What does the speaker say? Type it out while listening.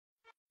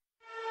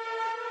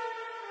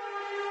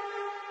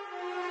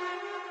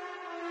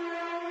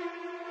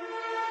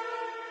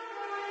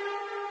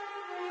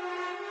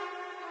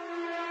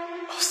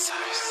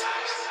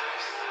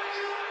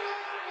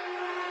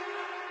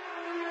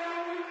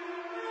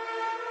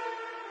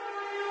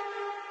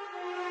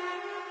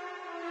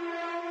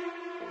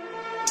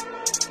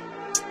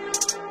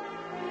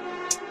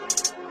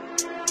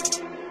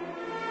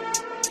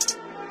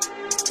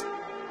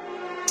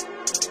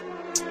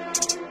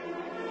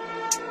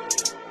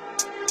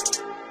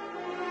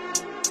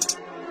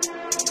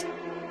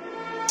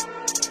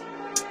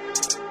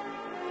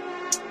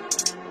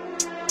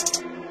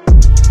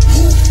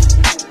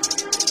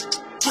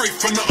Straight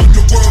from the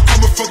underworld,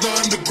 coming for the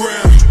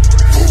underground.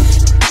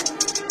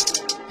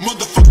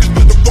 Motherfuckers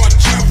better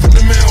watch out for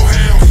the male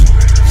hounds.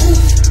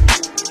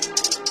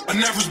 I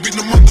never been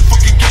the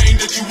motherfucking game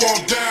that you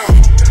all down.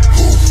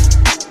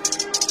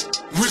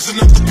 Risen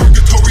up the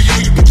purgatory,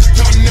 all you bitches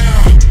done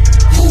now.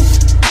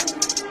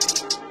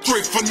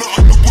 Straight from the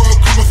underworld,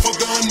 coming for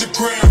the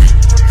underground.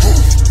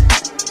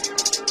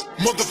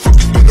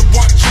 Motherfuckers better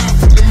watch out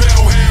for the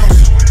male hounds.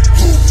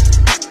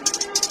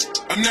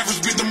 I never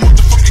been the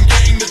motherfucking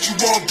game that you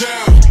all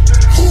down.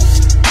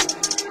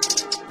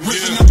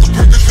 Risen up the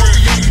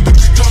purgatory, all you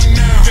bitches done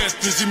now. Death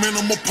is your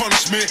minimal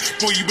punishment.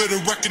 Boy, you better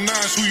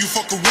recognize who you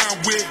fuck around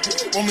with.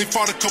 Only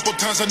fought a couple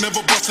times, I never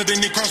busted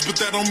any crimes, but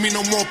that don't mean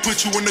I won't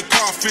put you in the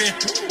coffin.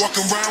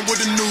 Walking around with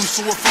a noose,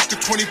 so a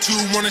fucking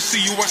 22. Wanna see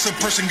you as a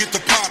person, get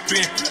the pop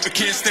in. I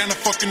can't stand a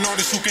fucking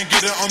artist who can't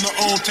get it on their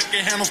own,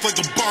 taking handles like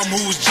a bum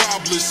who is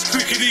jobless.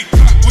 Clickety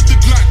clack with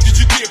the Glock, did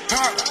you get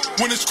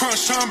popped? When it's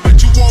crunch time, bet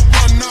you all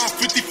run off.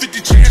 50-50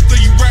 chance that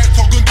you rats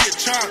all gonna get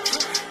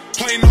chopped.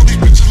 Playing all these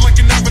bitches like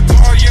an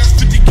avatar, yes,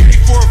 50K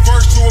for a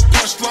verse or a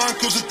punchline.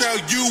 Cause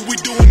without you, we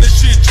doing this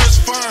shit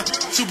just fine.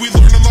 So we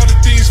learn a lot of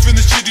things from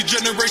the shitty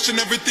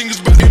generation. Everything is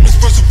about aiming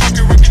for some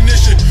fucking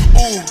recognition.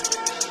 Ooh,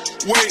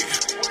 wait,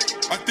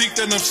 I think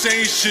that I'm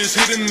saying shit's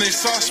hidden in their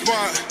soft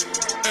spot.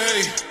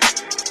 Ayy,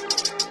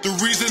 the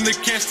reason they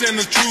can't stand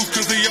the truth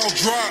cause they all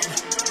drop.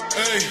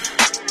 Ayy,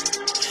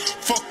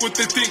 fuck what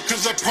they think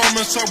cause I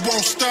promise I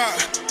won't stop.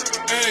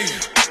 Ayy,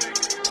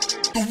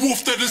 the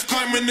wolf that is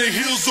climbing the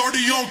hills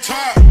already on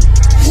top.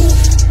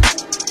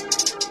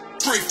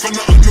 Straight from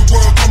the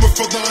underworld, coming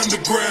for the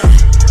underground.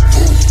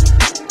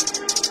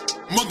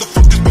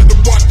 Motherfuckers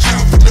better watch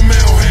out for the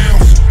male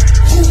hounds.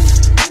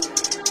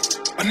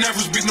 I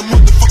never been the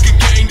motherfucking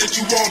gang that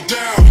you all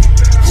down.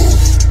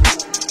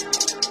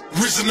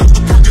 Risen up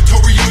the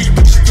purgatory, all you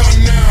bitches done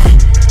now.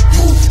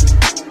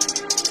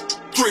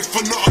 Straight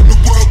from the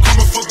underworld,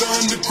 coming for the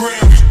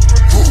underground.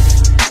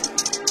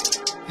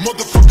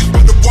 Motherfuckers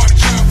better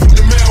watch out for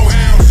the male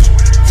hounds.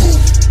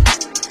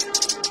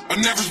 I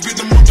never been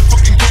the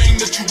motherfucking gang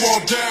that you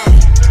all down.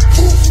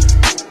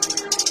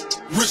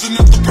 Risen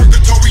up the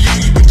purgatory, all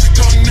you bitches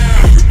done now.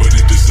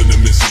 Everybody dissing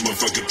and missing my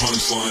fucking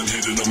punchline.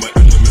 Hitting on my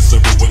elements,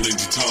 everyone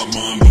lazy top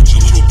mine. Bunch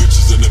of little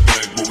bitches in the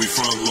back, but we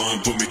front line.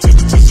 Put me to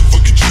the test of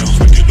fucking challenge,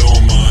 make it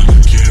all mine.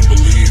 Can't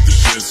believe this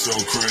shit's so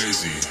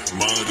crazy.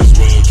 Might as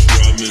well just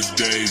drop Miss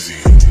Daisy.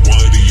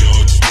 Why do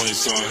y'all just play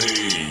so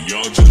hating?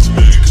 Y'all just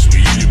mad cause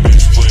we in your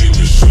bitch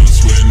playlist. Shots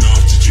went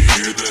off, did you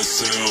hear that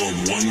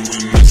sound? One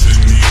went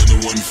missing, the other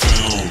one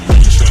found.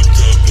 One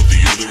chopped up, but the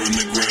other on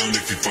the ground.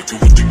 If you fucking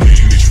with the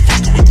gang, then you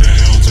fucking with the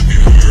hounds. Have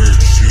you heard?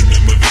 Shooting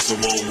at my vessel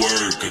won't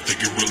work. I think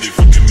it really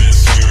fucking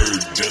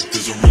misheard. Death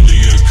doesn't really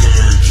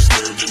occur.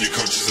 Disturbed in your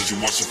conscience as you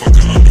watch the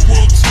fucking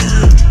underworld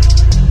turn.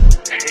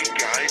 Hey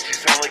guys, you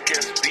sound like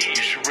SB.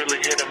 You should really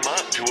hit him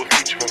up. Do a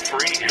feature for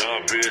free.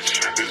 Nah, bitch.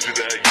 This be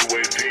that